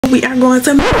we are going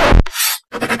to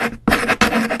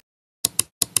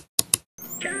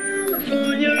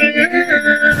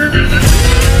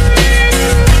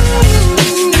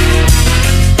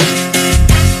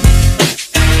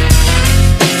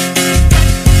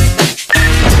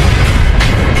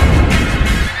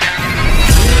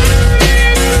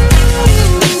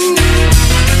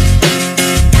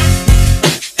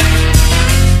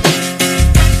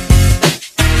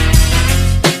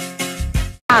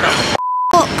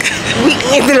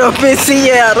ended up in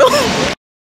Seattle.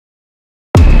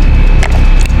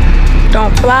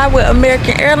 Don't fly with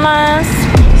American Airlines.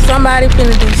 Somebody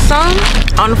finna do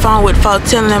something. On the phone with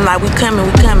folks telling them like we coming.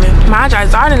 Mind you,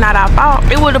 it's already not our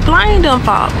fault. It was the plane them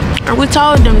fault. And we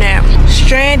told them that.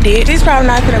 Stranded. This probably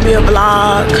not gonna be a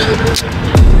vlog.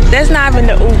 That's not even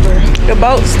the Uber. The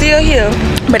boat's still here,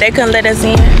 but they couldn't let us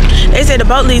in. They said the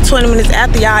boat leaves 20 minutes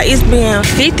after, y'all. It's been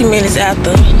 50 minutes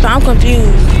after. So I'm confused.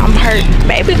 I'm hurt.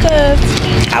 Maybe because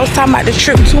I was talking about the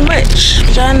trip too much.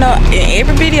 Y'all know in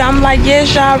every video I'm like,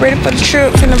 yes, y'all ready for the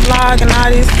trip, finna vlog and all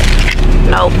this.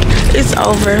 Nope, it's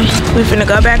over. We finna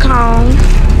go back home.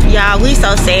 Y'all, we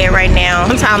so sad right now.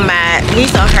 I'm talking about we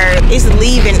so hurt. It's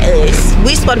leaving us.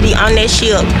 We supposed to be on that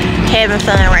ship having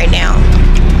fun right now.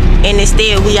 And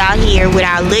instead we out here with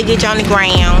our luggage on the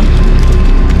ground.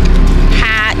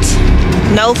 Hot,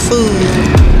 no food.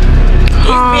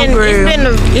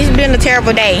 It's been a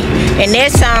terrible day. And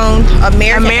that's on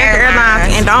American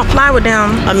Airlines. And don't fly with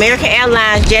them. American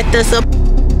Airlines jetted us up.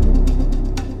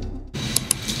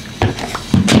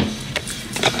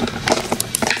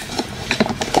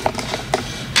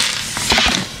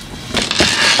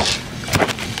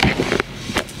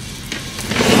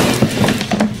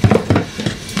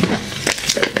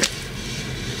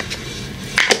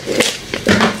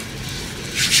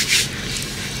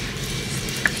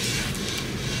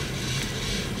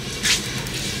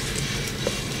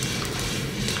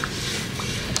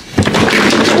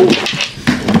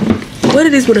 What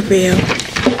it is would have failed.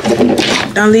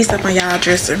 Don't leave stuff on y'all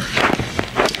dresser.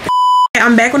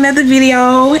 I'm back with another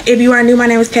video. If you are new, my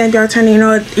name is Kayla. If you are returning, you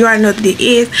already know what it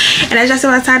is. And as y'all saw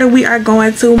my title, we are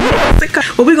going to Mexico.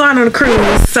 Well, we're going on a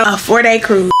cruise. So a 4-day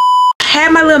cruise.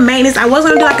 Had my little maintenance. I was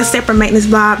gonna do like a separate maintenance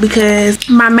vlog because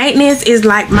my maintenance is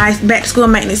like my back to school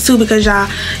maintenance too, because y'all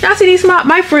see these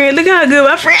my friend, look how good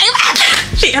my friend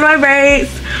she in my braids,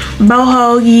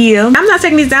 boho, yeah. I'm not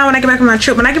taking these down when I get back from my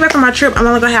trip. When I get back from my trip, I'm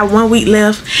only gonna have 1 week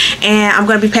left and I'm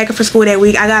gonna be packing for school that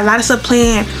week. I got a lot of stuff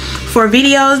planned for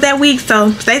videos that week,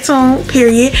 so stay tuned,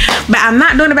 period. But I'm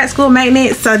not doing the back to school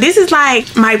maintenance, so this is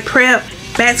like my prep,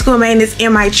 back to school maintenance,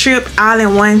 and my trip all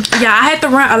in one. Yeah, I had to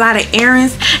run a lot of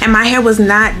errands and my hair was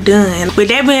not done. With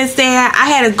that being said, I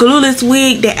had a glueless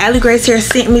wig that Aligrace Hair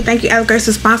sent me. Thank you, Aligrace,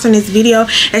 for sponsoring this video.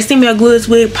 They sent me a glueless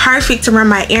wig, perfect to run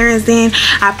my errands in.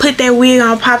 I put that wig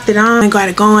on, popped it on, and got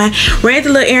it going. Ran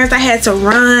the little errands I had to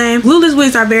run. Glueless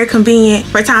wigs are very convenient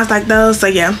for times like those. So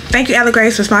yeah, thank you,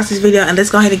 Aligrace, for sponsoring this video, and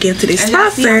let's go ahead and get into this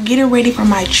sponsor. Getting ready for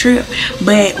my trip,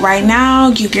 but right now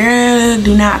your girl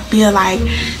do not feel like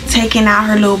taking out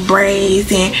her little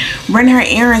braids and running her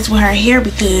errands with her hair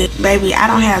because baby, I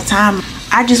don't have time.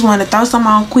 I just want to throw some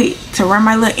on quick to run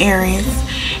my little errands,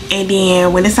 and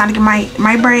then when it's time to get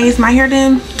my braids, my hair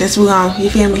done, that's what we on, you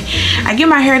feel me? I get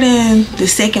my hair done the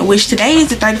 2nd, which today is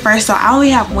the 31st, so I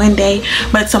only have 1 day,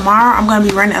 but tomorrow I'm gonna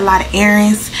be running a lot of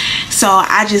errands. So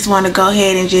I just want to go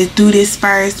ahead and just do this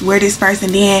first, wear this first,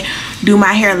 and then do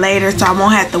my hair later, so I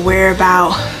won't have to worry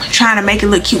about trying to make it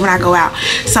look cute when I go out.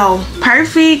 So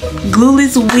perfect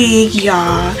glueless wig,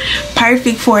 y'all,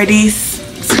 perfect for this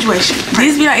situation.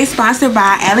 This video is sponsored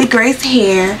by Aligrace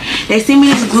Hair. They sent me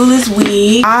this glueless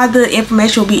wig. All the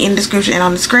information will be in the description and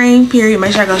on the screen, period.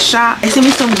 Make sure I go shop. They sent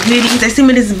me some goodies. They sent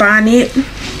me this bonnet.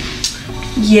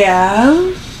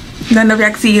 Yeah, don't know if y'all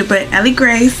can see it, but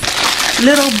Aligrace.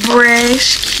 Little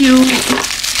brush, cute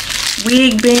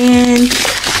wig band,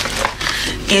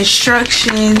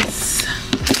 instructions,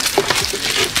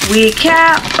 wig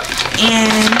cap,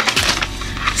 and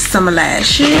some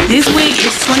lashes. This wig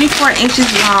is 24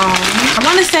 inches long. I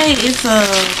want to say it's a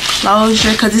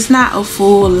closure because it's not a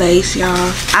full lace,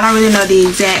 y'all. I don't really know the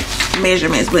exact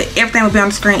measurements, but everything will be on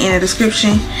the screen in the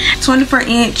description.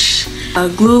 24-inch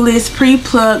glueless,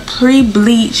 pre-plucked,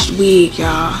 pre-bleached wig,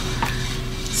 y'all.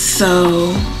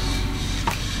 So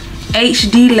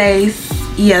HD lace.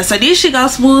 Yeah, so this should go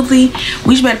smoothly.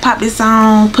 We should better pop this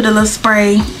on, put a little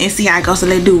spray, and see how it goes. So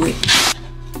let's do it.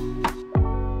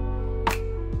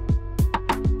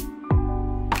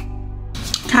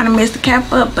 Kind of messed the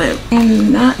cap up, but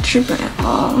I'm not tripping at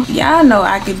all. Y'all know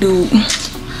I could do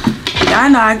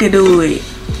it.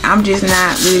 I'm just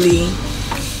not really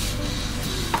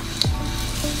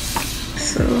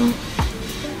So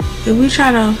if we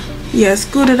try to, yeah,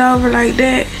 scoot it over like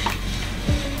that,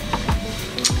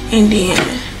 and then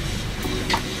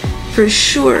for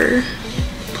sure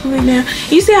pull it down.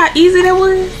 You see how easy that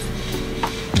was?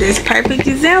 That's perfect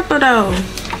example though.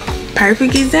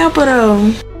 Perfect example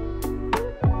though.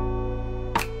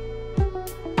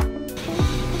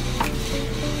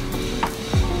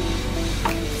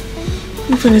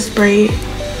 I'm finna spray it.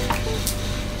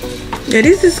 Yeah,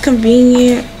 this is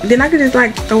convenient. Then I could just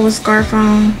like throw a scarf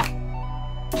on.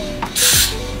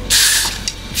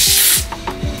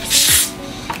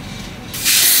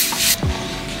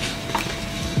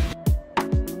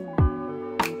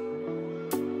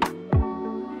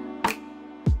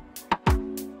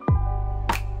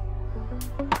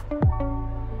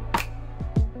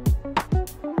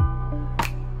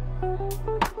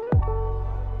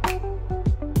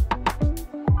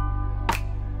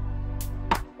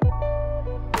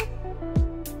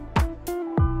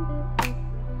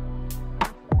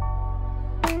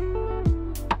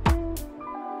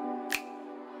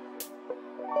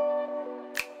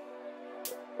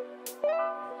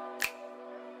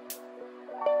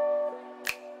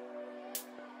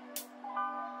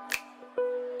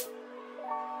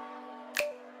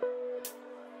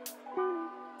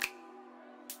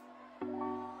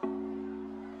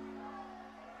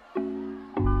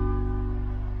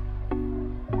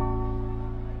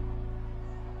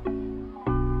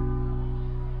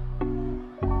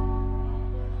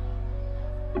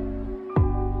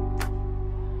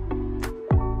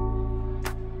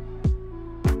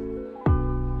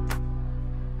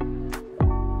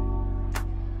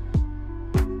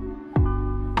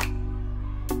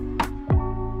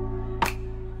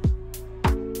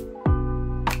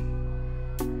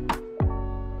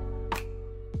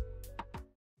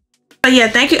 So yeah,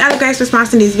 thank you Aligrace for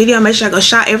sponsoring this video. Make sure y'all go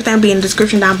shop. Everything will be in the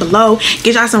description down below.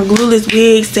 Get y'all some glueless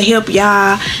wigs to help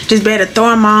y'all just better throw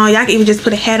them on. Y'all can even just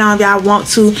put a hat on if y'all want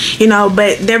to, you know,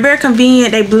 but they're very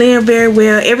convenient. They blend very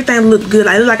well. Everything look good.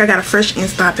 Like, it look like I got a fresh in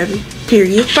stock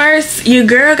period. First, your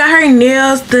girl got her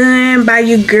nails done by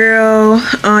your girl.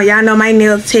 Y'all know my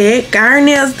nail tech. Got her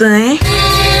nails done.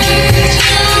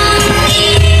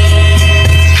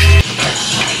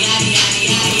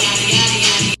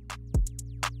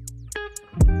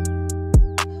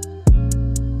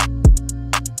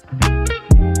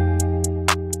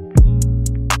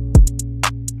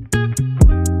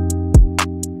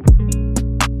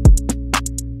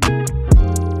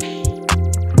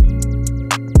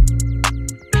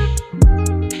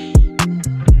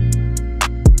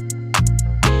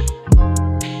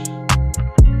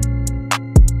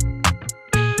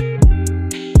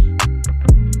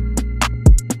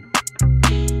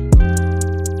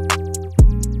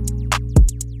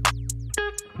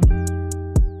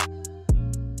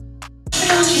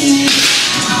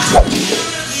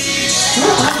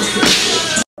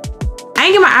 I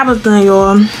ain't get my eyebrows done,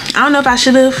 y'all. I don't know if I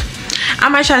should have. I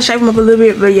might try to shape them up a little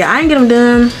bit, but yeah, I ain't get them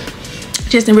done.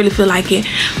 Just didn't really feel like it.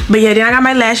 But yeah, then I got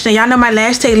my lash done. Y'all know my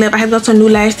lash tech left. I had to go to a new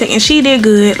lash tech, and she did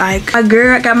good. Like, my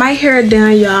girl got my hair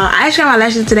done, y'all. I actually got my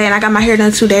lashes today, and I got my hair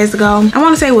done 2 days ago. I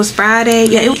want to say it was Friday.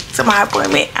 Yeah, it was to my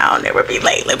appointment. I'll never be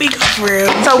late. Let me go for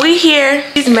real. So we here.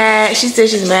 She's mad. She said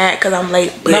she's mad because I'm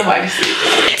late. But nobody see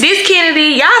it. This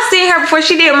Kennedy, y'all seen her before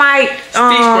she did my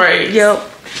braids. Yep.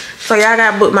 So y'all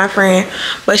gotta book my friend,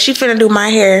 but she finna do my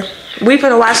hair. We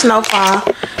finna watch Snowfall.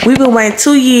 We been waiting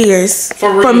 2 years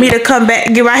for me to come back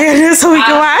and get my hair done so we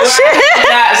can watch it.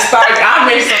 I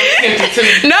made some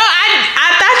attention to. No,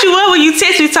 I thought you would when you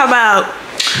text me talking about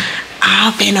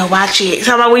I'm finna watch it.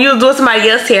 Talking about when you was doing somebody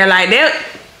else's hair like that.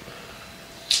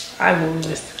 I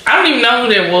don't even know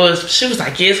who that was. She was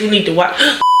like, yes, we need to watch.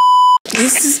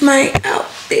 This is my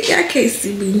outfit. Y'all can't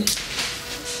see me.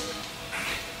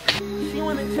 Check me, she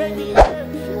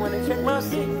wanna check my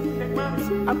feet.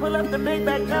 I pull up the big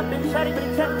back up and try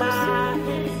to check my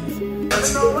feet.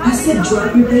 I said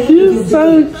drop your baby. You're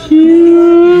so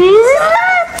cute.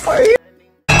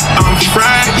 I'm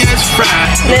fried, yes,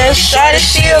 fried. Little shorty,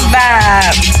 she a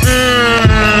vibe.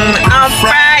 I'm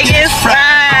fried, yes,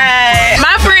 fried.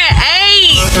 My friend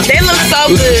ate. They look so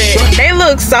good. They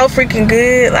look so freaking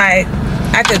good. Like,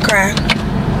 I could cry.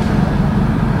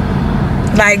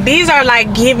 Like, these are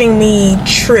like giving me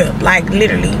trip, like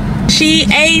literally. She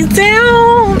ate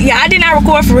down. Yeah, I did not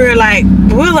record for real. Like,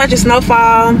 we was watching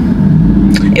Snowfall.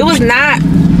 It was not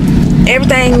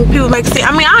everything people make sense.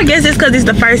 I mean, I guess it's because it's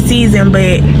the first season,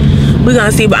 but we're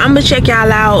gonna see. But I'm gonna check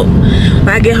y'all out when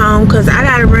I get home, because I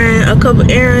gotta run a couple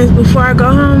errands before I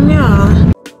go home,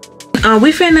 y'all.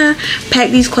 We finna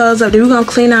pack these clothes up. Then we're gonna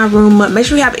clean our room up. Make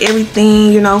sure we have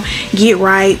everything, you know, get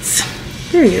right.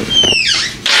 Period.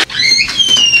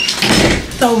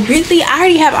 So really, I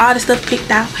already have all the stuff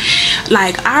picked out.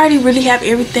 Like, I already really have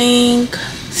everything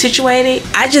situated.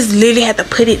 I just literally had to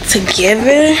put it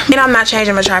together. And I'm not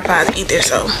changing my tripod either,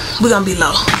 so we're gonna be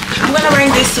low. I'm gonna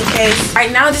bring this suitcase.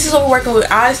 Right now, this is what we're working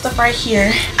with. All this stuff right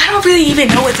here. I don't really even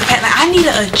know what to pack. Like, I need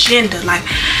an agenda. Like,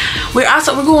 we're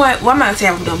going, well, I'm not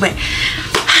saying what we're doing, but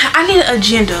I need an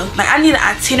agenda. Like, I need an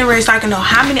itinerary so I can know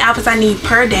how many outfits I need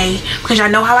per day, because I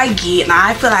know how I get. Like,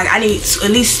 I feel like I need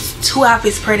at least 2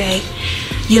 outfits per day,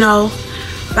 you know.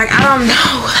 Like, I don't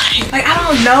know. Like, I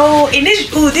don't know. And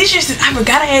this, ooh, this dress is, I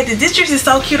forgot I had this. This dress is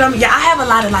so cute. Yeah, I have a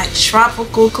lot of like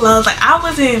tropical clothes. Like, I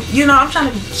wasn't, you know, I'm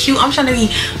trying to be cute. I'm trying to be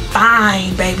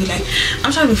fine, baby. Like,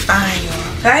 I'm trying to be fine,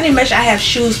 y'all. I need to make sure I have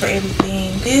shoes for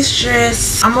everything. This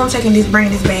dress, I'm gonna bring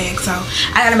this bag, so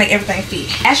I gotta make everything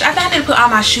fit. Actually, I think I need to put all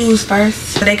my shoes first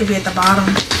so they could be at the bottom.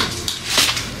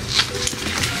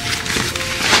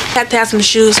 I have to have some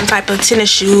shoes, some type of tennis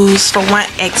shoes for one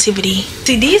activity.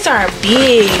 See, these are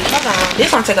big. Hold on,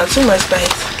 this won't take up too much space.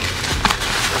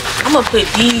 I'm gonna put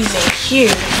these in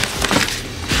here,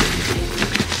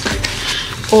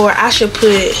 or I should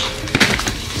put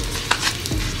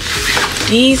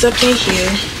these up in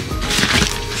here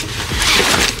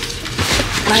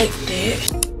like that.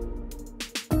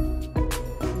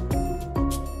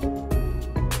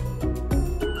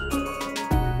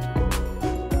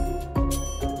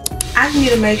 I need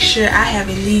to make sure I have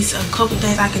at least a couple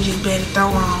things I can just barely throw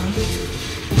on,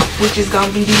 which is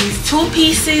gonna be these 2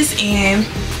 pieces and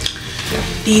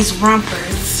these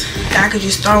rompers that I could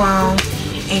just throw on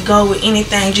and go with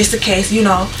anything, just in case, you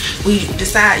know, we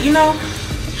decide, you know.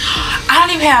 I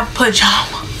don't even have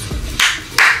pajamas.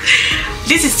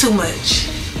 This is too much.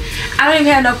 I don't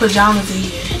even have no pajamas in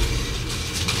here.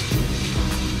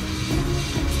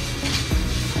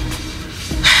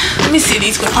 Let me see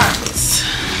these compartments.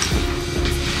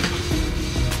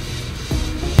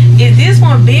 Is this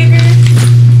one bigger?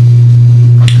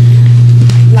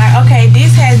 Like, okay,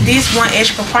 this has this one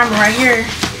extra compartment right here,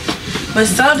 but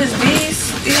so does this.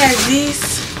 It has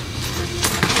this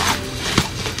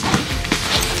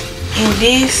and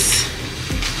this.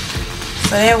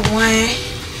 So that 1,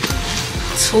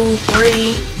 2,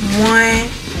 3, 1,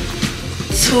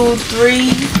 2,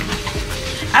 3.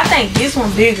 I think this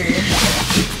one bigger.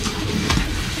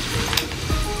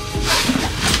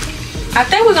 I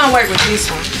think we're gonna work with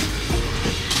this one,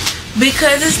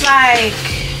 because it's like,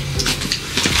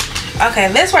 okay,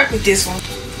 let's work with this one.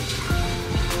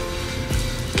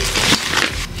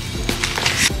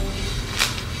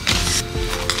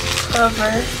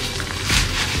 Cover.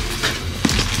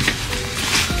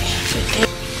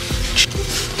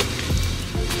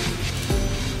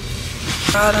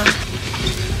 Bottom.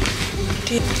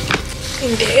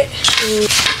 And that.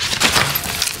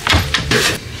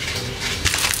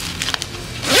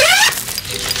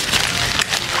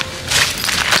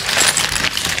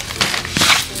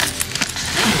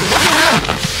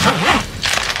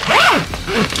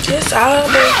 That's all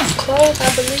the clothes,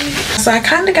 I believe. So I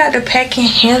kind of got the packing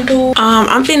handle.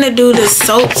 I'm finna do the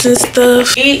soaps and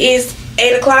stuff. It is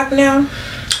 8 o'clock now,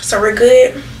 so we're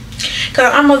good. Cause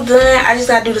I'm almost done. I just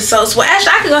gotta do the soaps. Well,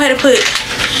 actually, I could go ahead and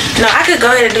I could go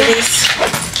ahead and do this.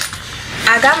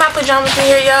 I got my pajamas in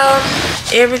here, y'all.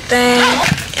 Everything,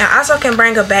 and I also can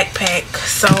bring a backpack.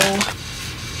 So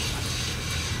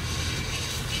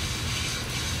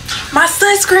my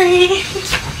sunscreen.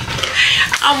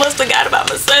 I almost forgot about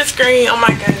my sunscreen. Oh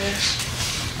my gosh.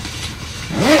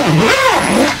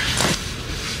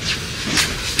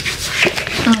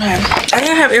 Okay, I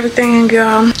gotta have everything,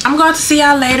 y'all. I'm going to see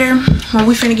y'all later when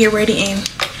we finna get ready and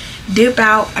dip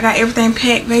out. I got everything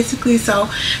packed basically, so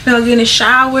I'm gonna get in the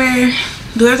shower,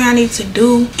 do everything I need to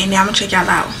do, and then I'm gonna check y'all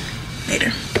out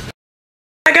later.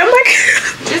 I got my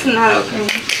This is not okay.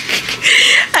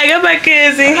 I got my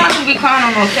cousin. I'm not gonna be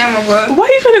crying on camera, bro. Why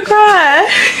you gonna cry?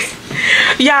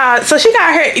 Y'all, so she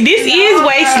got her, this is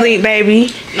waist length, baby.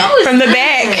 No, it's from the not.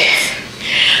 back.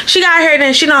 She got her,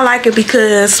 and she don't like it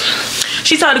because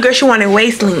she told the girl she wanted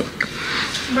waist length.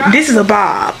 Right. This is a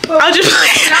bob. I'm just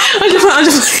playing.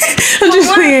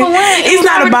 It's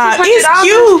not a bob. It's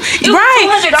cute, right?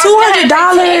 $200.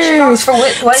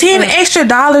 $10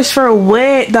 extra for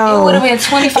what though? It would have been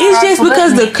 $25. It's just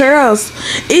because the curls.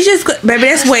 It's just, baby,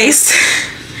 that's waist.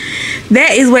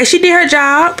 That is waist. She did her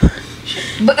job.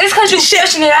 But it's because you're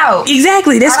pushing it out.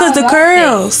 Exactly. That's because the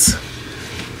curls.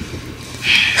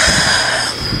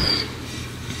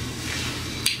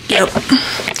 Yep.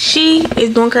 She is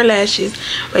doing her lashes,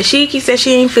 but she keeps saying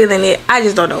she ain't feeling it. I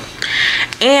just don't know.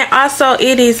 And also,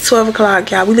 it is 12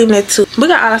 o'clock, y'all. We leaving at 2. We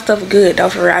got all our stuff good though,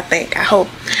 for real, I think. I hope.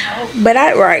 But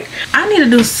right. I need to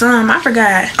do some. I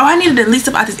forgot. Oh, I need to delete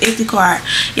stuff out this SD card.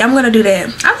 Yeah, I'm gonna do that.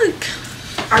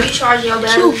 Are you charging your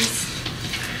batteries?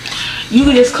 You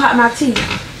can just clock my teeth.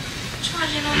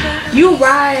 Charging your batteries? You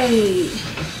right.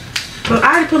 But I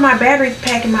already put my battery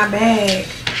pack in my bag.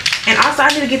 And also I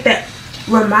need to get that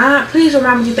please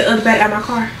remind me to get the other battery out of my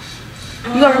car.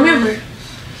 You gonna remember?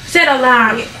 Set a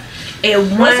alarm at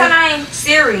 1. What's her name?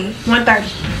 Siri. 1:30.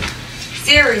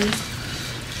 Siri.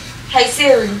 Hey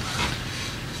Siri.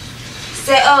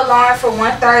 Set an alarm for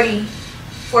 1:30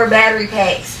 for battery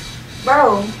packs.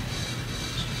 Bro.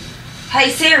 Hey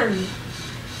Siri.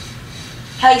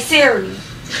 Hey Siri.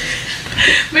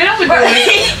 Man, I'm gonna do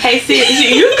it. Hey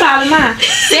Siri, you calling mine.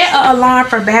 Set an alarm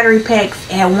for battery packs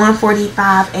at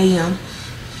 1:45 a.m.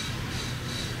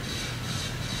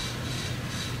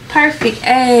 Perfect.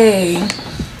 Hey.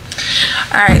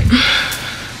 Alright.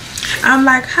 I'm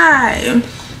like, hi,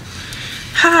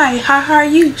 how are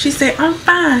you? She said, I'm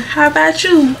fine. How about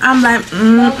you? I'm like,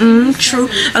 true.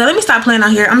 Okay, let me stop playing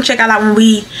on here. I'm gonna check out when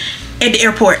we at the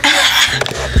airport.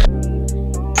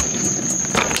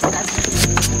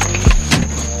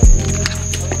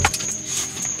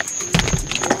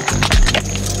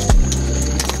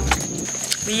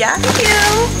 Yeah,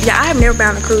 I have never been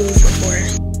on a cruise before.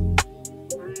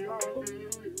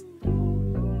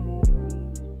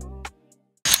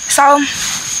 So,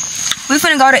 we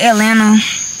finna go to Atlanta.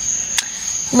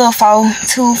 Little 4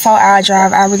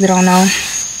 drive. I really don't know.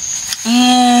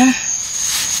 And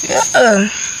yeah,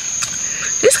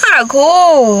 it's kind of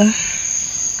cool.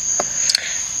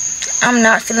 I'm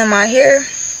not feeling my hair.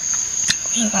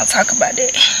 We ain't gonna talk about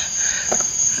that.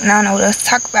 And I don't know what else to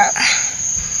talk about.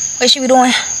 What she be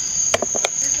doing? I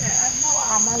know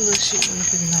all my little shit when you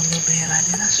know a little bit like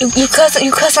that.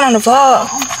 You cussing on the vlog.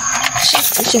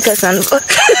 She cussing on the vlog.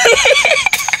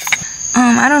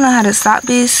 I don't know how to stop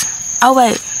this. Oh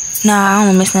wait, nah, I don't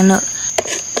want to mess nothing up.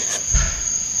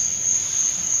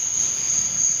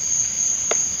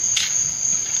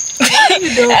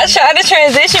 I tried to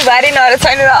transition, but I didn't know how to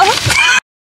turn it off.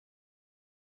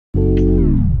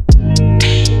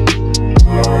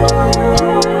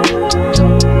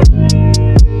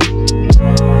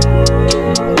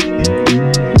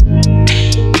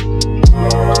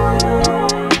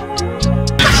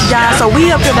 So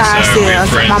we up here by ourselves.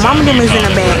 My mama and them is in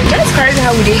the back. That's crazy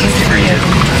how we did this.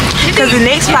 Because the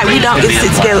next flight we don't get to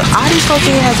sit together. All these folks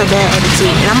here has a bad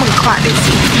attitude. And I'm going to clock this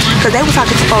too. Because they were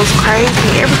talking to folks crazy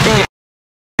and everything.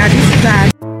 Now this is our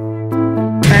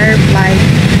third flight.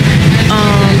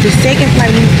 The second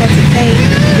flight we were supposed to take,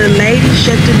 the lady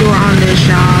shut the door on us,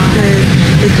 y'all.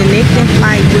 The connecting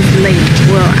flight was late.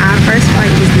 Well, our first flight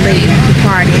was late.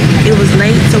 Departed. It was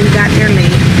late, so we got there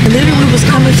late. And literally we was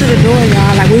coming to the door,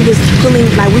 y'all. Like we was pulling,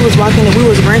 like we was walking and we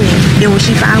was running. And when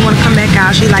she finally want to come back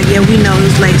out, she like, yeah, we know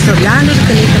it's late. So y'all knew the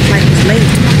connecting flight was late.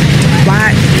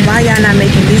 Why y'all not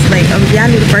making this late? Y'all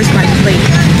knew the first flight was late.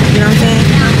 You know what I'm saying?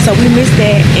 So we missed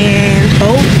that, and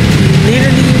both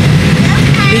literally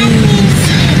these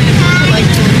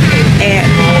at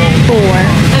 4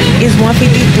 is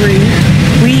 1:53.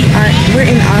 We're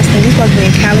in Austin. We're supposed to be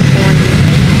in California,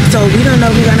 so we don't know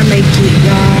if we're gonna make it,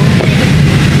 y'all.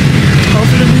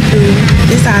 Hopefully we do.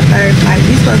 This is our third flight.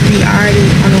 We supposed to be already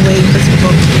on the way for some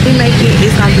folks. If we make it,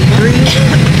 it's gonna be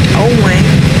 3:01.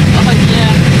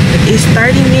 It's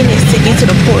 30 minutes to get to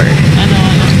the port. I know.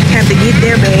 Have to get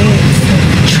their bags.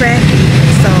 Traffic.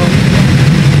 So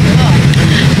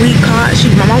we called.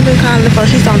 My mom been calling the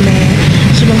folks. She's so mad.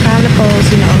 She been calling the folks,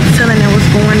 you know, telling them what's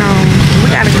going on. We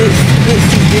got a good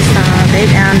seat this time. They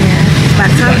down there. By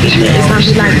the time we get there, it's gonna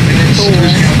be like 4.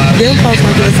 Them folks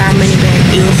gonna give us our money back.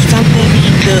 If something,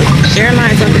 the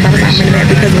airline's gonna give us our money back,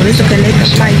 because when it's a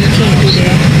connecting flight, you can't do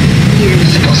that.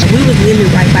 We was literally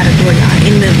right by the door, y'all.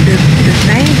 And the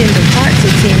thing didn't depart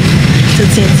till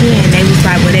 10:10. They was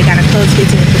like, well, they gotta close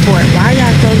 15 minutes before. Why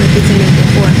y'all closing 15 minutes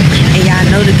before? And y'all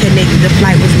know the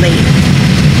flight was late.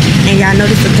 And y'all know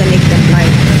this is a connecting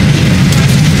flight.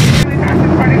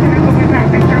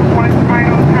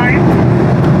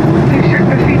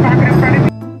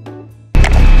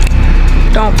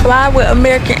 Don't fly with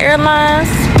American Airlines.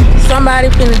 Somebody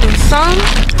finna do something.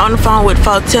 On the phone with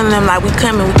folks telling them like, we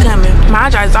coming. My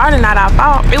drive's already not our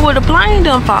fault. It was the plane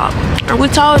done fault. And we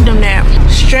told them that.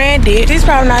 Stranded. This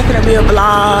probably not gonna be a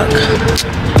vlog.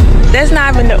 That's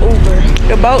not even the Uber.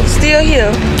 The boat's still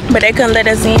here, but they couldn't let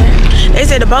us in. They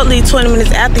said the boat leaves 20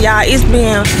 minutes after, y'all. It's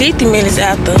been 50 minutes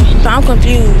after. So I'm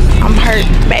confused. I'm hurt.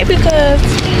 Maybe because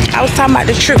I was talking about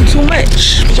the trip too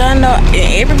much. Y'all know,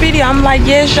 in every video, I'm like,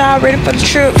 yes, y'all ready for the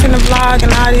trip, finna vlog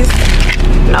and all this.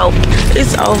 Nope,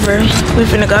 it's over. We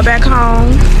finna go back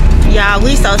home. Y'all,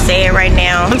 we so sad right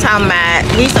now. I'm talking about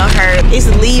we so hurt. It's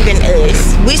leaving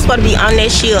us. We supposed to be on that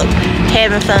ship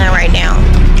having fun right now.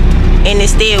 And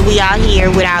instead we out here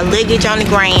with our luggage on the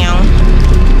ground.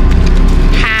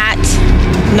 Hot,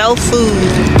 no food.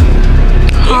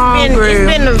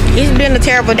 It's been a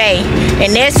terrible day.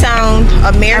 And that song,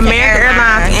 American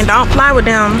Airlines. And don't fly with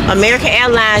them. American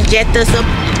Airlines jacked us up.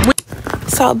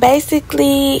 So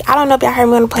basically, I don't know if y'all heard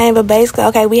me on the plane, but basically,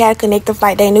 okay, we had a connecting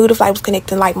flight. They knew the flight was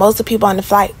connecting. Like, most of the people on the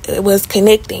flight was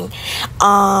connecting.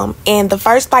 And the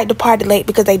first flight departed late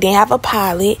because they didn't have a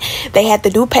pilot. They had to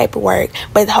do paperwork.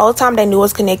 But the whole time, they knew it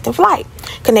was connecting flight.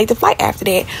 Connecting flight after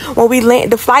that. When we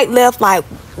landed, the flight left, like,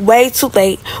 way too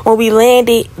late. When we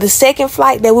landed, the second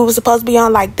flight that we were supposed to be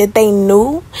on, like, that they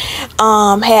knew,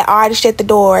 had already shut the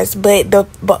doors. But y'all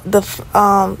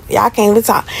can't even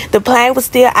talk. The plane was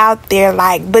still out there,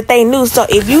 like, but they knew. So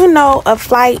if you know a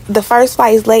flight, the first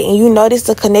flight is late, and you know this is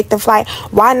a connecting flight,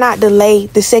 why not delay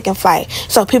the second flight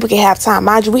so people can have time?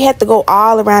 Mind you, we had to go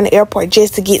all around the airport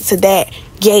just to get to that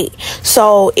gate.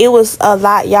 So it was a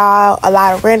lot, y'all, a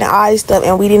lot of renting, all this stuff,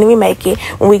 and we didn't even make it.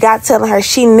 When we got telling her,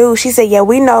 she knew. She said, yeah,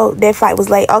 we know that flight was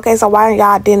late. Okay, so why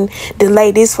y'all didn't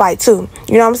delay this flight too?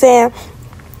 You know what I'm saying?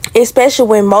 Especially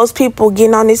when most people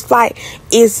getting on this flight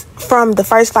is from the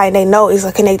first flight, they know it's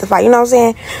a connected flight. You know what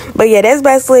I'm saying? But yeah, that's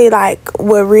basically like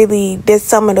what really did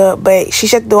sum it up. But she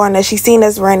shut the door on us. She seen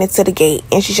us running to the gate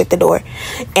and she shut the door.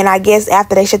 And I guess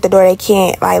after they shut the door, they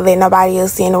can't like let nobody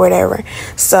else in or whatever.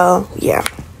 So yeah,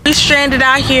 we stranded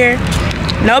out here.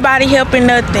 Nobody helping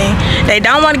nothing. They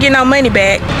don't want to get no money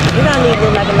back. It don't even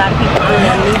look like a lot of people doing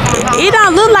that. It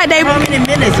don't look like they. How many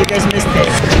minutes you guys missed it?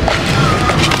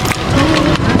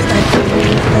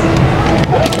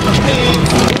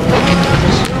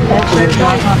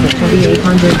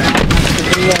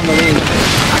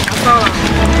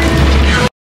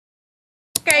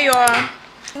 Okay, y'all.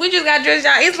 We just got dressed,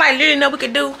 y'all. It's like literally nothing we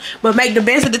could do but make the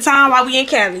best of the time while we in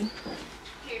Cali.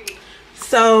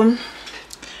 So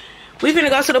we finna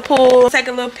go to the pool, take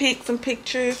a little some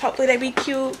pictures. Hopefully they be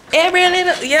cute. Every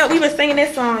little, yeah, we been singing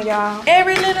that song, y'all.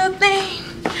 Every little thing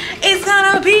is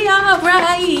gonna be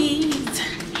alright.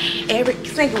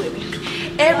 Sing it with me.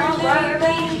 Every little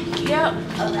thing, yep.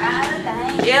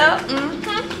 Yep,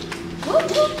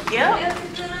 Yep.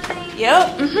 Yep,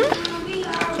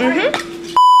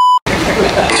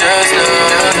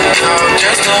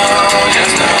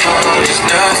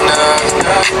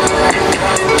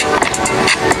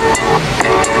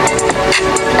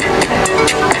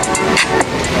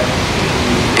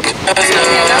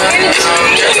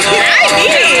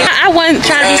 I wasn't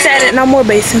trying to be sad no more,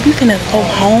 but since we finna go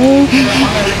home,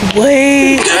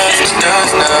 wait.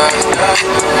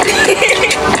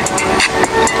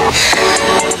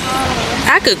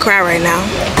 I could cry right now.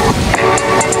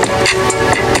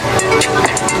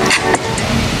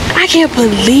 I can't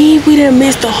believe we done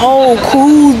missed the whole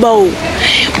cruise boat.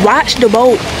 Watch the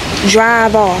boat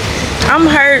drive off. I'm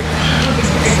hurt.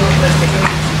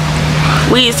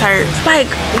 We is hurt. Like,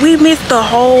 we missed the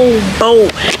whole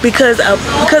boat because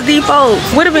these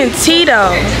folks would have been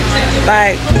Tito.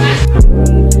 Like,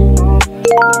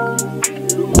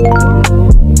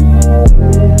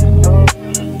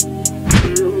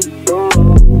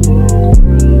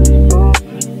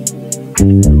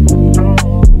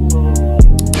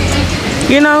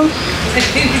 you know,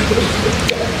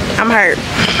 I'm hurt.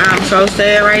 I'm so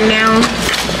sad right now.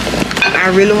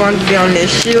 I really want to be on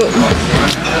this ship.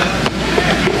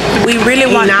 We really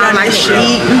want to go like shit.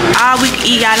 All we can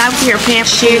eat, y'all. I was here paying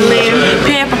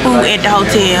for food at the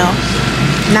hotel.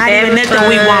 Not even nothing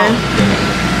we want.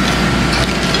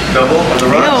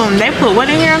 Ew, they put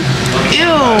what in here?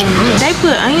 Ew, they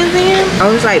put onions in here? Oh,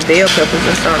 it was like bell peppers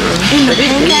or something. In the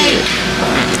pancake?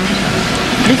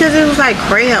 Because it was like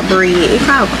crab bread. It's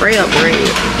called crab bread.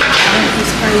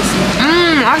 It's crazy.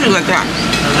 I should like that.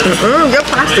 Your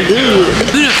pasta good.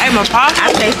 You done ate my pasta?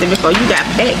 I tasted it before you got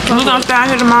back. We're gonna stay out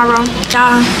here tomorrow.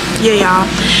 Y'all. Yeah, y'all.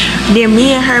 Then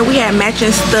me and her, we had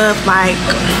matching stuff like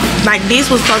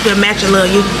this was supposed to be a matching look.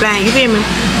 You feel me?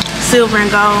 Silver and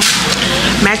gold.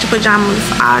 Matching pajamas,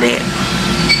 all that.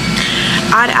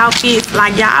 All the outfits.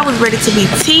 Like, y'all, I was ready to be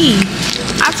tea.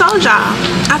 I told y'all.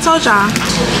 I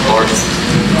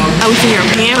was here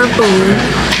paying for food.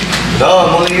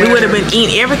 We would have been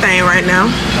eating everything right now.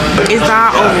 It's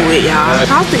all over with, y'all.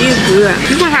 Pasta is good.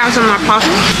 You gonna have some of my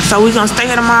pasta. So we're gonna stay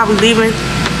here tomorrow. We're leaving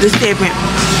this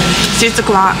 6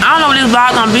 o'clock. I don't know what this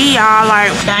vlog gonna be, y'all.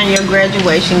 Like, Find your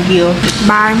graduation gift.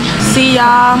 bye. See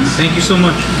y'all. Thank you so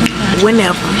much.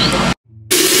 Whenever.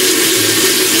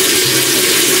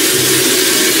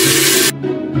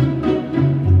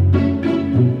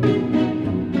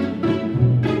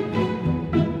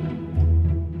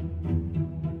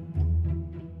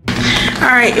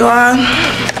 Y'all.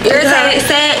 Irritated,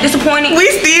 sad, disappointed. We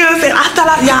still said, I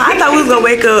thought we was gonna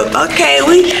wake up. Okay, but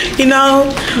we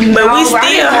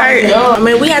still hurt. I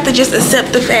mean, we have to just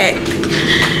accept the fact.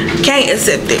 Can't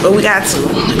accept it, but we got to.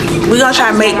 We gonna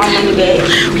try to make my money back.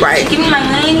 Right. Give me my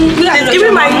money. We gotta give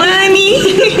me my money.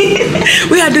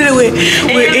 We gotta do that with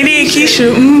Eddie and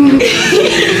Keisha.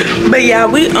 But yeah,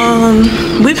 we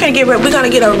finna get. We're gonna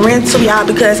get a rental, y'all,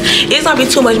 because it's gonna be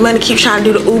too much money to keep trying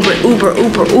to do the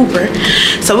Uber.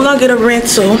 So we're gonna get a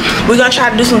rental. We're gonna try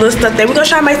to do some little stuff there. We're gonna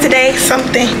try to make today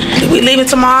something. We leaving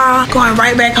tomorrow, going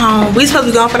right back home. We supposed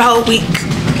to be gone for the whole week,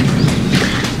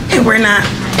 and we're not.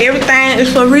 Everything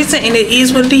is for a reason, and it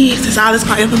is what it is. It's all it's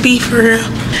gonna ever be, for real.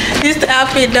 This the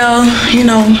outfit though,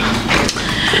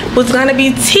 was gonna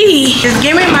be tea. Just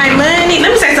give me my money.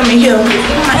 Let me say something here.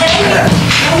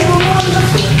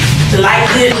 The light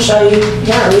did show you.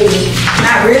 Not really.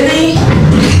 Not really?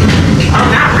 Oh,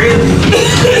 not really.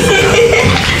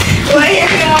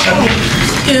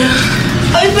 Yeah.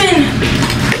 Open.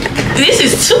 This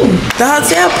is 2. The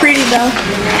hotel pretty though.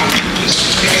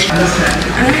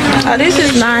 Oh, this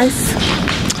is nice.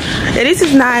 Yeah, this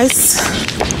is nice.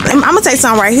 I'm gonna take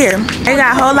some right here. They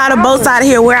got a whole lot of boats out of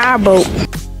here. Where our boat?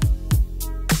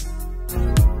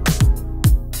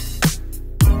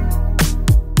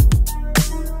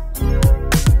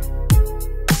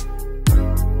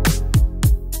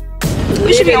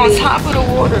 We should be on top of the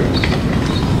water.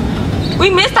 We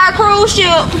missed our cruise ship.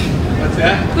 What's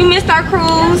that? We missed our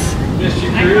cruise. Missed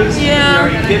your cruise? Yeah. Are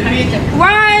you kidding me?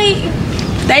 Right.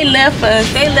 They left us.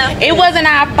 It wasn't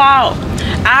our fault.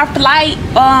 Our flight,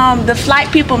 the flight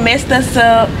people messed us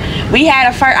up. We had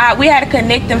a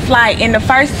connecting flight, and the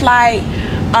first flight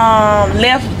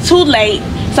left too late.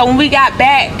 So when we got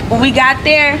there,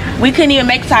 we couldn't even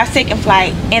make it to our second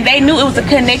flight. And they knew it was a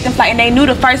connecting flight, and they knew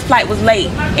the first flight was late,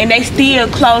 and they still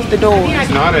closed the doors. It's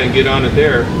not and get on it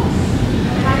there.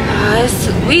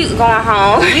 We going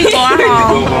home. We going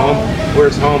home. Go home.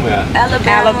 Where's home at?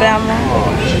 Alabama.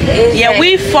 Oh, Yeah,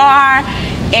 we far,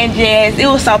 and just it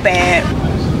was so bad.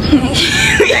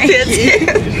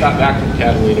 just got back from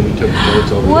Catalina. We took the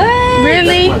boats over. What? There.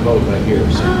 Really? That's my boat right here.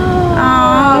 So.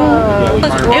 Oh.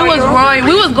 Yeah, It was roaring.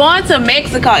 We was going to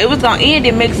Mexico. It was gonna end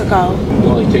in Mexico. It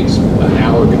only takes an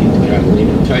hour to get to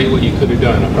Catalina. I'll tell you what you could have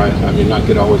done. I mean, I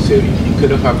could always say you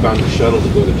could have hopped on the shuttle to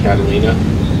go to Catalina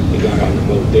and got on the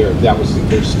boat there. That was the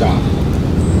first stop.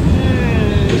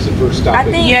 It was the first stop.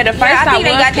 The first stop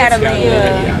was Catalina.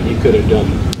 Yeah, you could have done.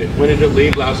 When did it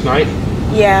leave last night?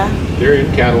 Yeah. They're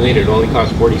in Catalina. It only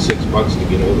cost $46 to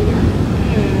get over there.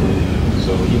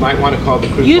 So you might want to call the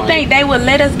cruise line. You think they would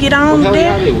let us get on Hell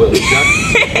there? yeah, they will.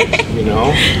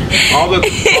 All the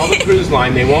cruise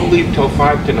line, they won't leave till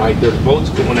 5 tonight. There's boats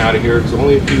going out of here. It's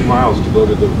only a few miles to go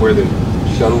to where the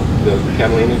shuttle, the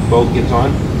Catalina boat gets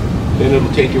on. Then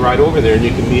it'll take you right over there, and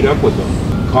you can meet up with them.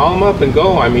 Call them up and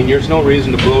go. I mean, there's no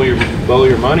reason to blow your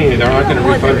money. They're not going to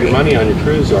refund your money on your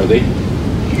cruise, are they?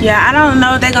 Yeah, I don't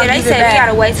know. They're gonna. They said we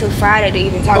gotta wait till Friday to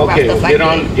even talk about stuff like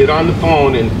that. Get on the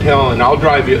phone and I'll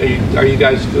drive you. Are you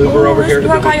guys Uber over here to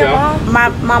the hotel? My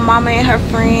mama and her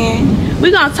friend.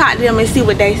 We're gonna talk to them and see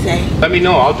what they say. Let me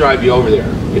know. I'll drive you over there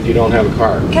if you don't have a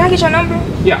car. Can I get your number?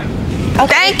 Yeah.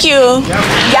 Okay. Thank you.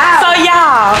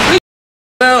 Yeah.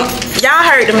 So y'all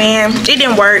heard the man. It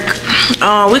didn't work.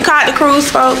 We called the cruise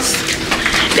folks.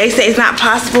 They say it's not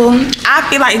possible. I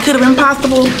feel like it could have been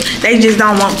possible. They just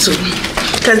don't want to.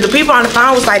 Because the people on the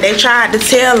phone was like, they tried to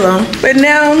tell them. But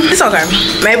now, it's okay.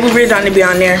 Maybe we really don't need to be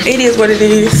on there. It is what it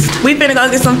is. We finna go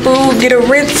get some food, get a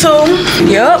rental.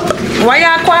 Yup. Why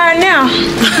y'all quiet now? We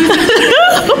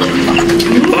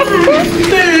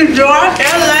finna enjoy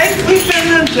LA. We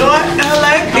finna enjoy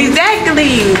LA.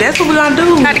 Exactly. That's what we gonna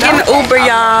do. Got to get in the Uber,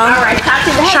 y'all.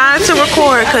 Trying to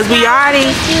record because we already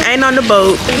ain't on the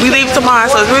boat. We leave tomorrow,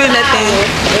 so it's really nothing,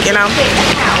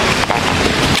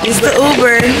 It's the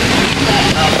Uber.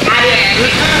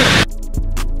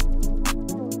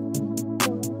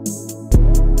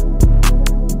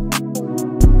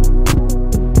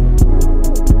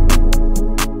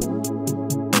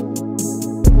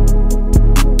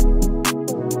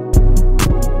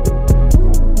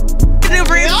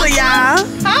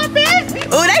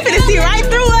 Oh, they finna see right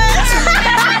through us.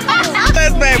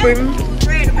 That's baby.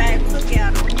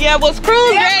 Yeah, was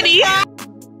cruise ready?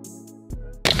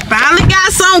 Finally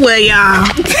got somewhere, y'all.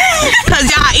 Cause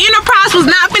y'all Enterprise was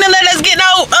not finna let us get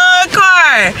no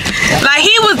car. Like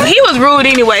he was rude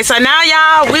anyway. So now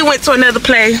y'all, we went to another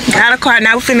place, got a car.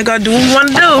 Now we finna go do what we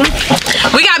wanna do.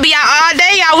 We gotta be out all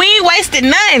day, y'all. We ain't wasted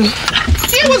nothing.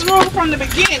 he was rude from the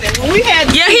beginning. When we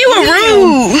had Yeah, he was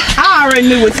rude. I already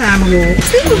knew what time it was.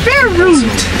 He was very rude.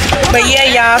 But yeah,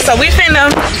 y'all, so we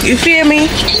finna, you feel me?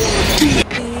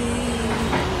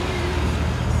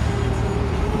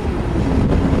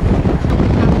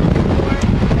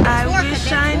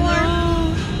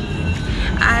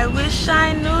 I wish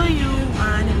I knew you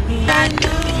wanted me. I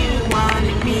knew you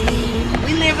wanted me.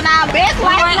 We living our best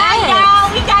life right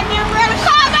now. We got them real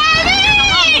show,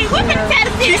 baby. We finna tell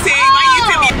the city. She said, why you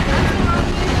tell me?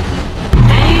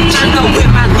 I go with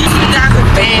my little guys and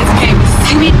fans. Can't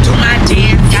see me do my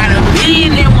dance. Got a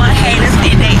billion and one haters.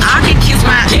 And they all can kiss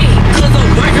my dick. Cause I'm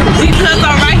working with. Cause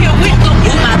I'm right here with them.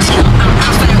 With my tongue. I'm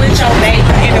outside with your baby.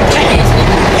 In the place.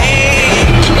 Hey,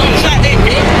 you gon' try that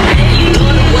dick.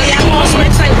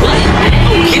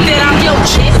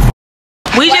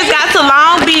 We just got to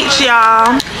Long Beach,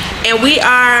 y'all, and we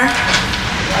are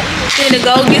gonna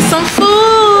go get some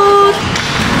food.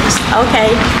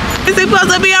 Okay. Is it supposed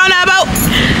to be on a boat?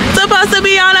 Supposed to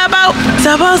be on a boat.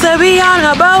 Supposed to be on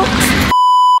a boat.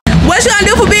 What you gonna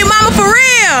do for Big Mama for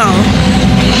real?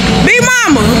 Big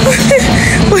Mama,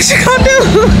 what you gonna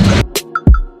do?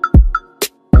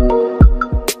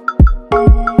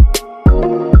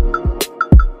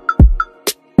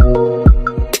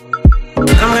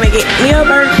 Get me a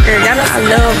burger. Y'all know I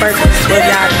love burgers. But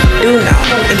y'all do know.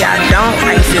 If y'all don't,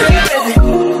 I feel it.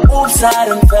 Oops, I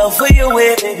done fell for your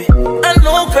way, baby. I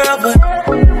know, girl, but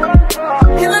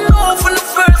and I know from the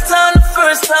first time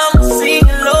I seen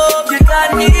your love, you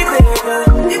got me, baby.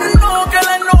 Even though, girl,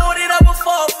 I know that I would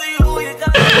fall for you. You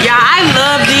got me. Yeah, I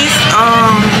love this.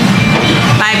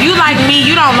 Like you like me,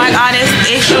 you don't like all this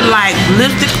extra like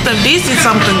lipstick stuff. This is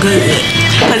something good.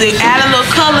 Cause it add a little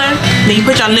color, then you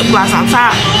put your lip gloss on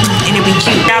top, and it be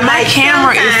cute. Now my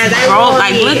camera is broke.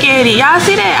 Like look at it. Y'all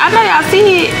see that? I know y'all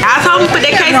see it. I told me to put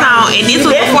that case on, and this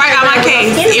was before I got my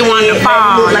case. It wanted to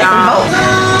fall, y'all.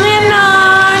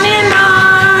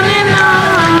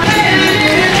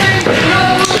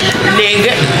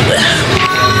 Nigga.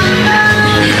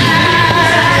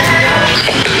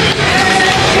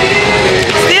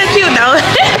 Still cute though.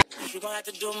 You gon' have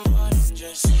to do more than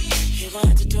just. You gon'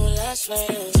 have to do less for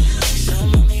you. So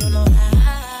mommy, you know I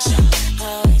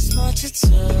always want you to.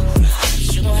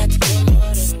 You gon' have to do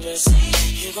more than just.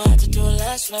 You gon' have to do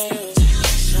less for you.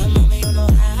 So mommy, you know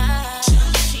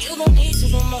you gon' need to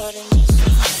do more than just.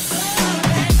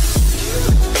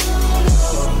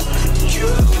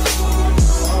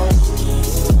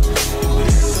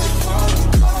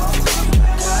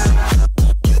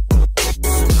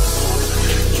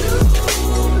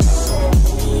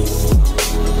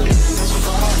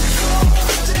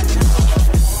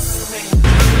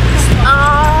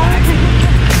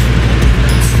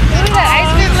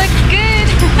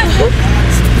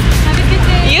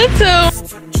 You too.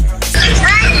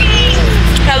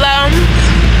 Hello.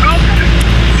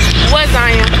 What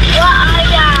Zion?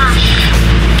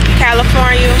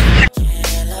 California.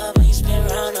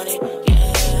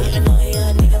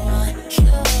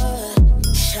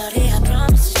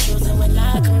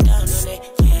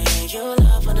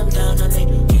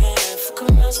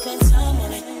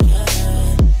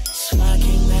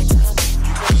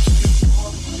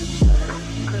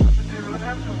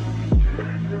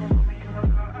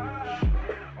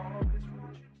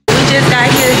 Just got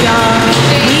here, y'all.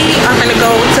 We are gonna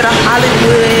go to the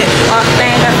Hollywood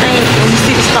thing, I think, when you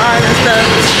see the stars and stuff.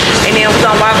 And then we're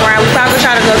gonna walk around. We probably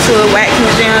try to go to a wax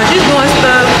museum, just doing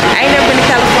stuff. I ain't never been to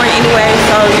California anyway,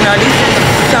 so you know this is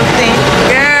something,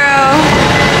 girl.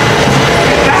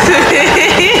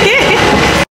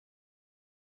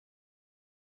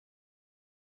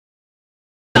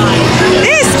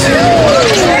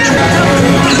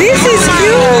 This is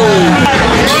cute.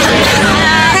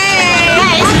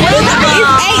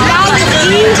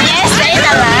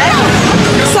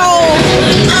 So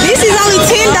this is only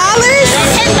 $10?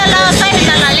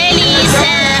 $10 ladies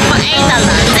for $8.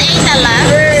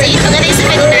 $8. Sí, tú quieres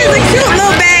It's a cute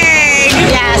little bag.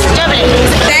 Yes,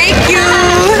 double.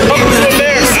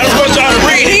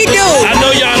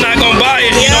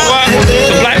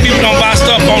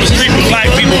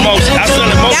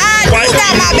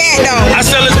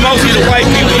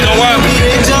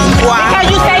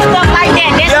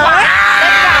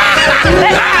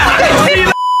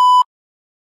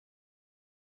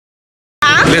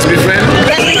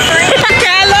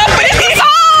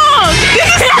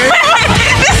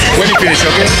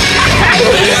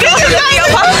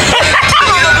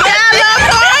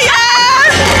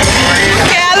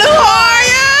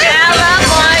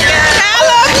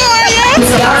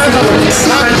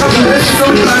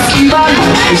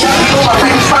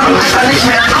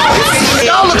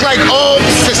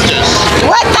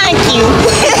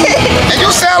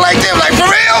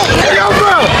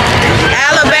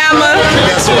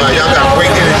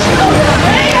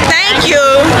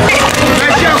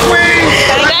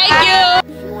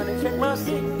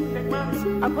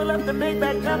 pull up the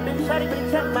Maybach jumping, shawty been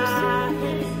check my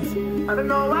hips. I don't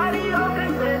know why they all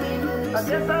can't stand me. I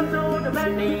guess I'm too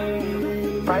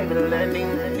demanding. Private landing,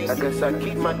 I guess I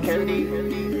keep my candy.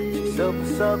 She's super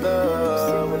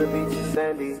sober when the beach is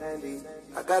sandy.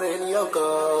 I got it in Yoka,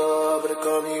 but it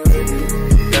call me ready.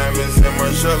 Diamonds in my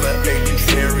shirt like baby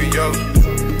stereo.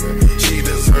 She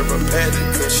deserve a paddock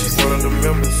cause she's one of the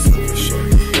members.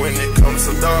 When it comes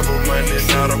to double money,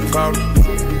 not a problem.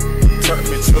 Turn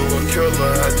me to a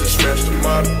killer, I just smashed the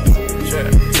model. Yeah,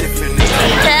 Tiffany.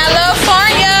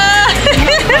 California!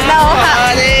 No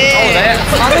party.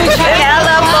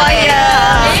 California.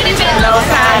 No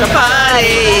time to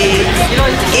party.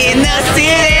 In the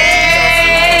city.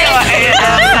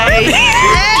 Hey!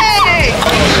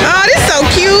 Oh, this so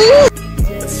cute.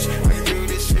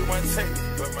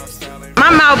 My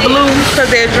mouth blue because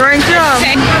that drink, y'all.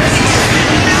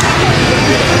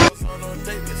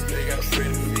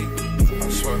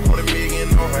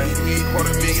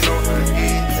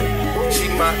 She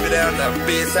mopped it out now,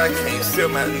 bitch, I can't feel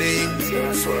my legs.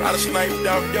 I just sniped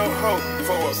off your hoe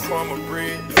for a crumb of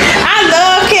bread. I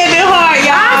love Kevin Hart,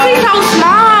 y'all. He's so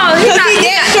small. He's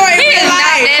that short in real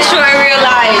life. That short in real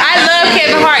life. I love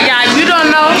Kevin Hart, y'all. If you don't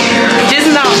know,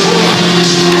 just know.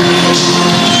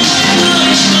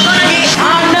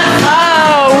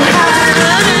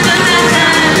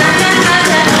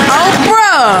 Oh,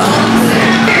 bruh.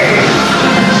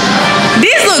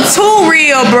 This looks too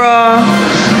real, bruh.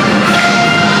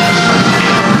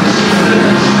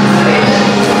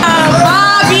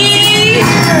 Bobby.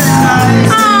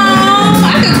 Oh, I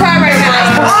could cry right now.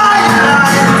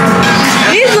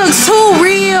 This looks too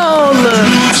real.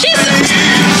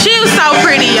 She was so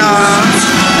pretty, y'all.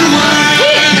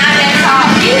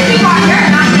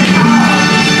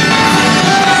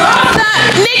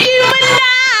 Nicki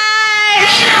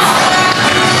Minaj.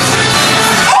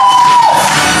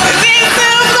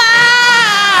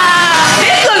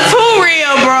 This looks too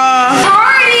real, bro.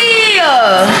 Party!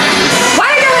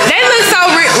 Why They look so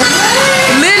real.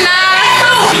 Lil Nas.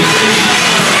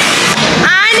 I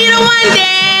need a one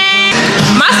day.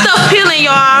 My stuff peeling,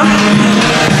 y'all.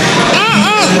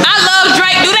 I love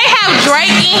Drake. Do they have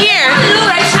Drake in here?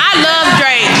 I love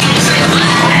Drake.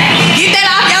 Get that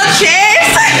off your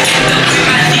chest.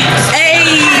 Hey.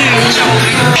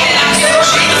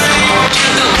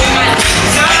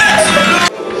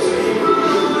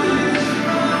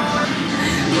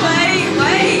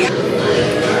 Wait.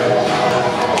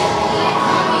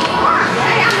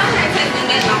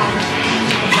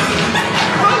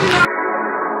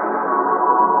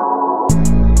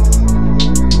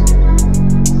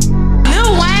 Lil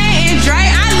Wayne and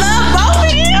Drake, I love both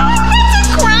of them. I'm about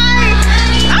to cry.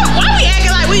 Why we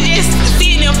acting like we just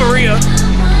seeing them for real?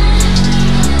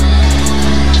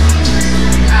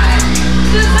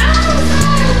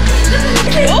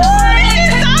 Ooh, this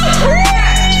is so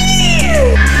pretty.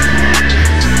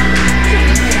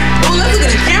 Ooh, let's look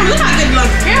at the camera. Look how good it looks on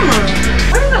the camera.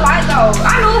 Where's the light though?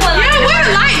 I know what. Yeah, where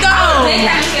the light go?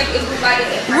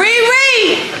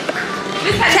 Riri,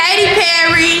 Katy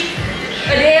Perry,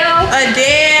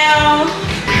 Adele,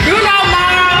 Bruno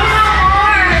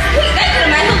Mars,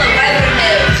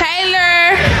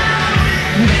 Taylor.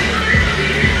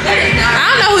 I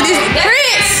don't know who this is.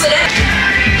 Prince.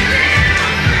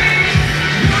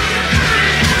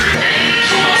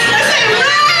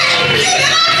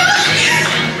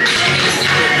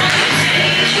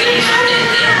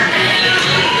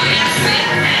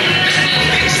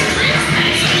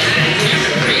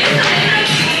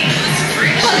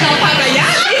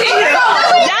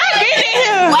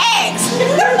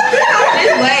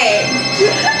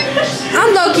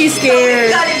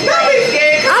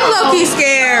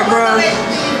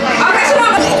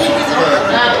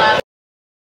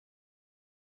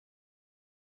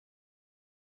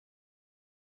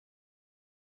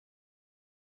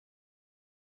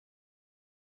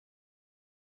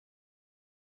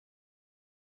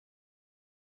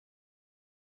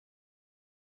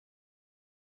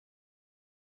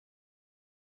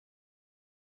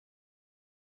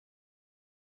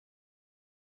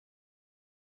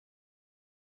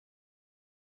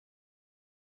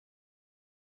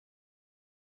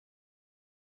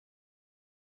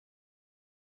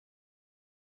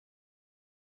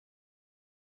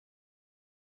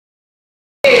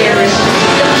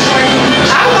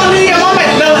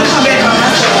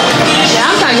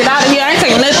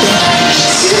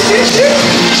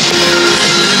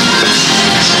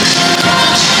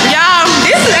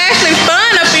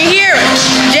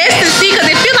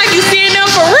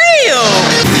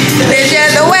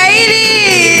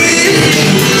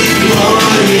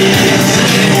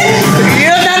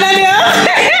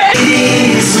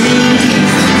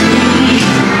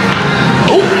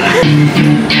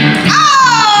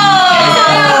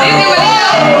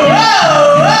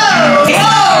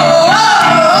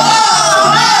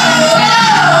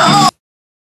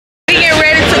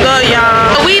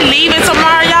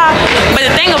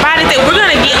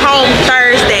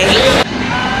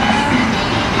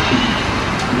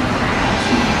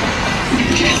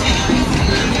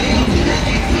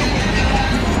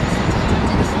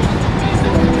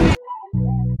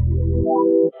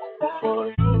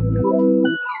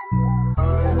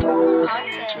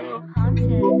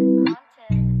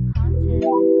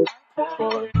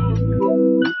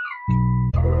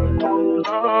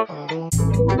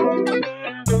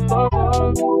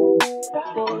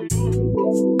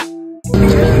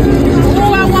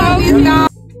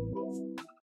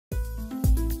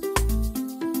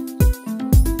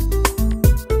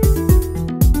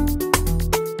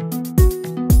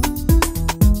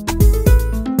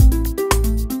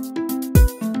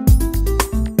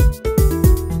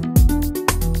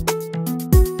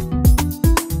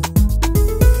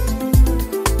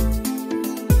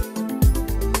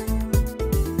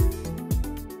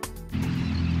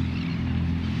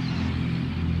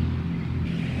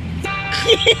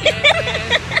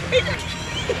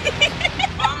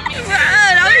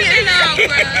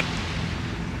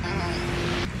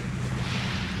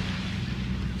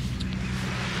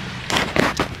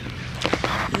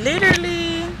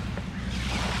 Literally,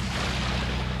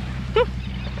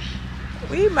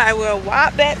 we might well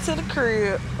walk back to the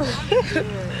crib.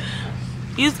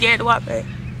 You scared to walk back?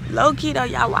 Low key though,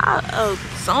 y'all. Wow,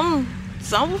 some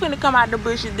was finna come out the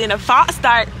bushes. Then a fox was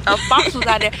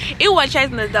out there. It wasn't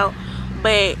chasing us though,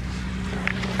 but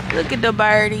look at the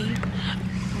birdie.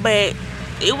 But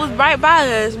it was right by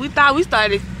us. We thought we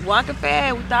started walking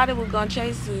fast. We thought it was gonna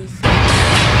chase us.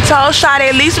 Told Shawty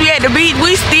at least we at the beach.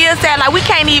 We still sad, like we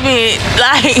can't even,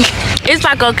 like, it's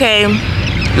like, okay,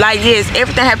 like yes,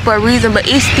 everything happened for a reason, but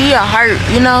it still hurt,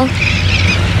 you know?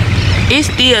 It's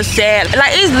still sad.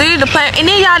 Like it's literally the plan. And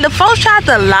then y'all, the folks tried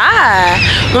to lie.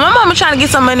 When my mama trying to get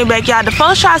some money back, y'all, the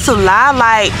folks tried to lie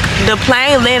like the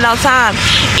plane landed on time.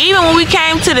 Even when we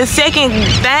came to the second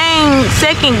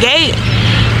gate,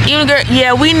 even girl,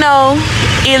 yeah, we know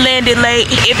it landed late.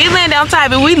 If it landed on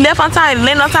time, if we left on time, it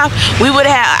landed on time, we would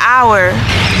have had an hour.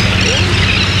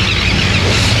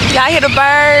 Y'all hear the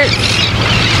birds?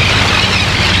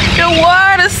 The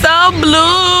water's so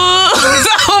blue,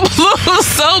 so blue,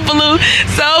 so blue,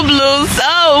 so blue,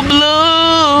 so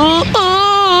blue.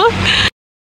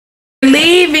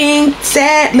 Leaving,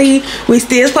 sadly. We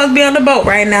still supposed to be on the boat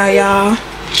right now, y'all.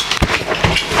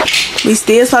 We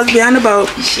still supposed to be on the boat.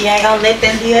 She ain't gonna let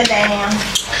them deal down.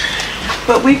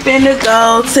 But we finna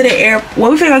go to the airport.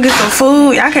 Well, we finna go get some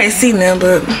food. Y'all can't see nothing,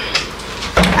 but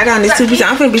I got this 2 pieces.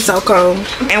 I'm finna be so cold.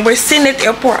 And we're sitting at the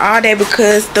airport all day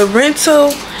because the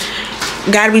rental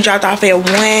gotta be dropped off at 1.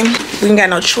 We ain't got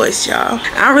no choice, y'all.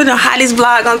 I don't really know how this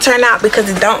vlog gonna turn out because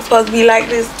it don't supposed to be like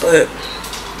this, but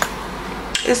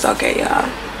it's okay, y'all.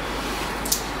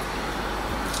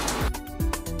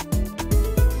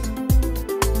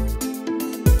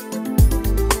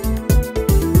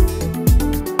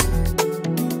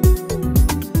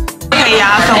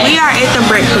 Y'all, so we are at the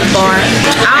breakfast bar.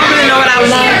 I don't really know what I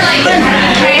want, but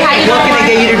what can I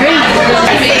get you to drink?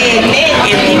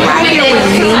 If you right here with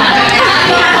me,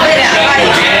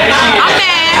 I'm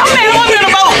mad. I'm in the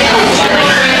boat.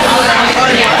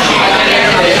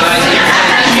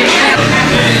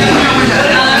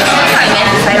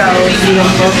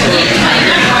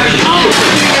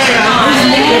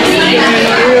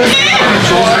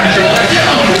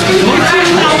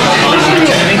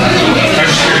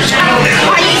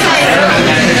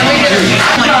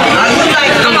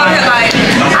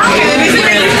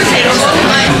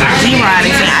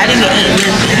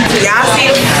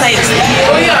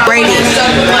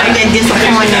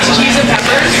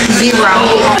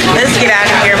 Let's get out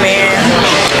of here, man.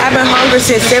 I've been hungry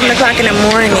since 7 o'clock in the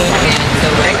morning.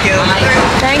 Thank you.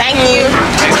 Thank you.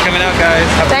 Thanks for coming out, guys.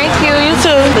 Thank you. You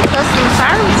too. The customer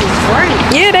service is great.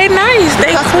 Yeah, they nice.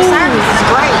 They Customer cool. service is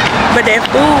great. But that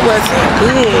food wasn't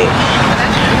good.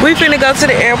 We finna go to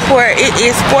the airport. It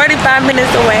is 45 minutes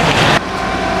away.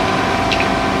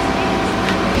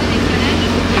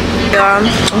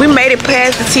 We made it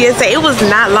past the TSA. It was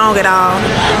not long at all.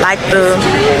 Like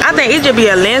I think it should be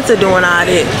Atlanta doing all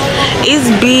that. It's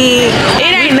big.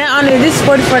 It ain't nothing on it. This is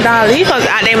 $44. These folks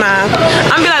out their mind.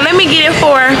 I'm be like, let me get it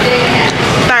for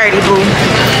 30, boo.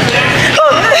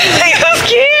 You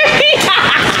scared me?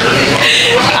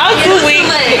 I'm too weak.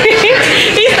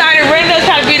 He started running up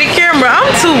trying to be the camera.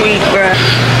 I'm too weak, bro.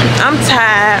 I'm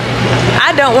tired.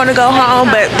 I don't want to go home,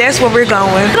 but that's where we're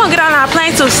going. We don't get on our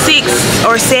plane till 6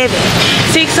 or 7.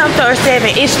 6 something or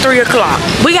 7. It's 3 o'clock.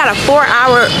 We got a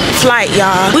 4-hour flight,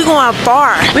 y'all. We going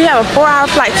far. We have a 4-hour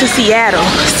flight to Seattle.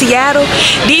 Seattle.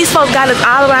 These folks got us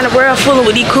all around the world fooling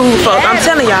with these cool folks. I'm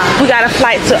telling y'all. We got a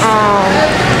flight to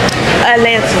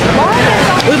Atlanta.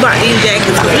 We bought these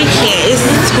jackets. We can't. It's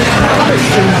too cold.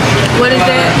 What is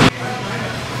that?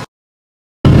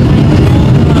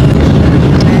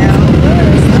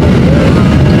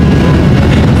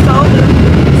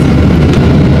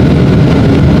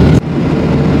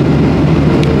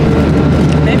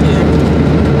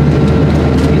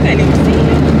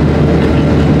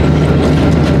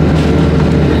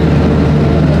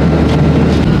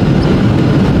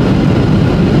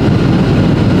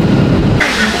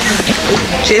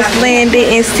 Just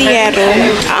landed in Seattle.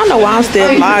 I don't know why I'm still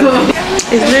vlogging.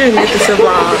 It's literally nothing to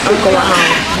vlog. I'm going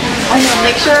home.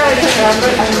 Make sure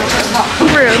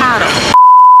Real.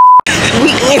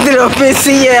 we ended up in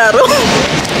Seattle.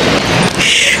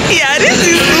 Yeah, this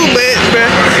is too much, bro.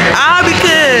 All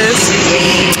because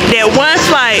that one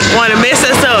flight wanna mess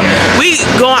us up. We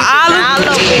going all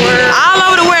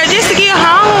over the world just to get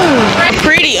home.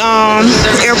 Pretty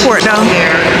airport though.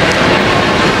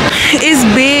 It's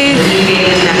big.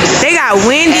 They got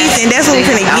Wendy's and that's what we're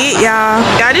gonna get, y'all.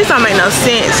 Y'all, this don't make no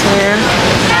sense, man.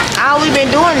 All we've been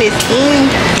doing is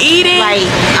Eating. like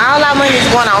all our money's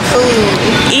going on food.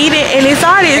 Eating, and it's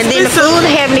all this. And then the food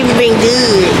haven't even been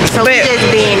good. So we just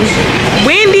been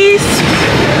Wendy's.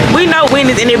 We know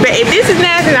Wendy's, and if this is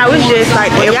nasty, I was just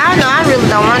like, well, y'all know I really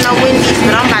don't want no Wendy's,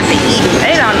 but I'm about to eat it.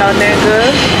 They don't know that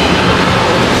good.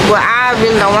 Well, I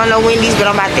really don't want no Wendy's, but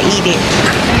I'm about to eat it.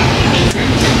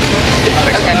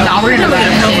 Okay, don't worry about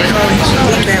it.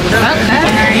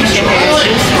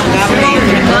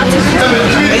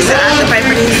 They said I should pay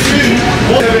for this.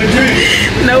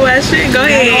 No, I shouldn't. Go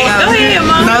ahead. Go ahead,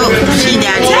 Mom. No, she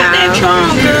got it, Tap that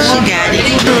trunk, girl. She got it.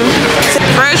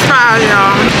 French fries,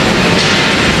 y'all.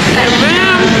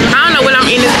 I don't know what I'm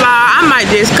in this vlog. I might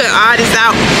just cut all this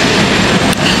out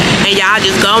and y'all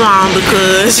just go on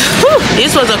because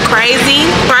this was a crazy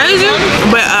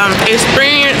but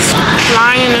experience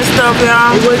flying and stuff,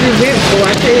 y'all. It wasn't eventful,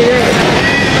 I tell you that.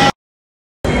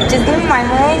 Just give me my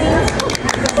money.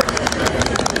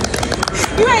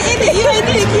 You ain't in it. You ain't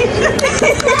in it.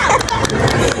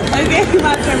 Okay,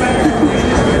 my turn.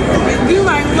 Just give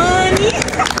my money.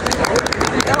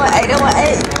 Don't want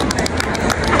eight.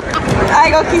 I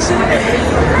go, Keisha.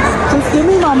 Just give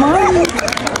me my money.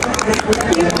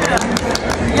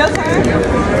 Your turn.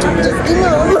 Just give me my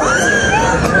money.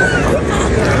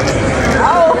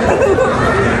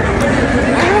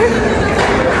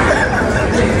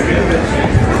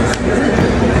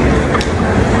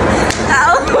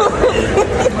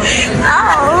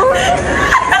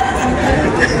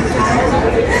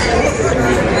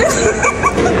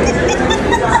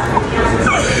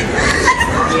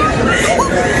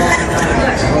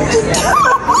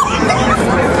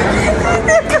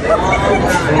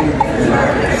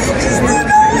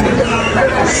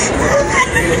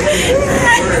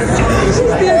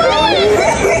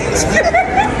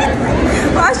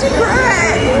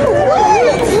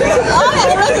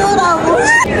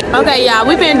 Okay, y'all,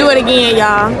 we finna do it again,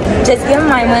 y'all. Just give me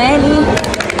my money.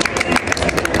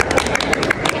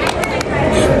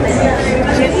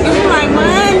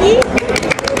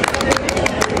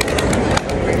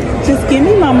 Just give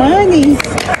me my money.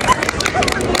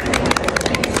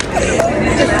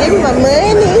 Just give me my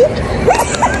money.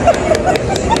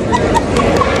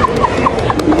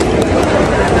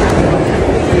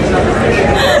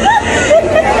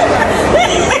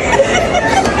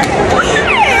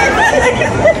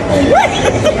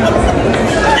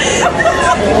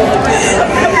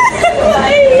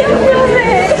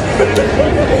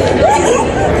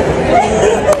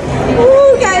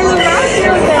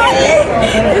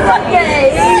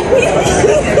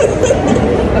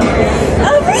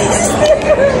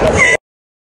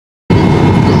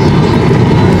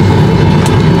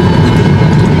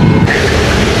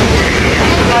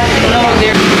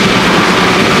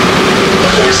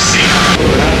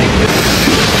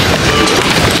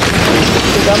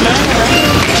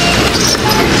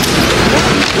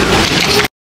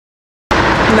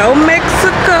 No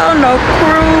Mexico, no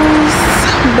cruise,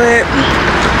 but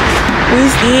we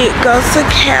did go to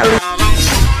Cali.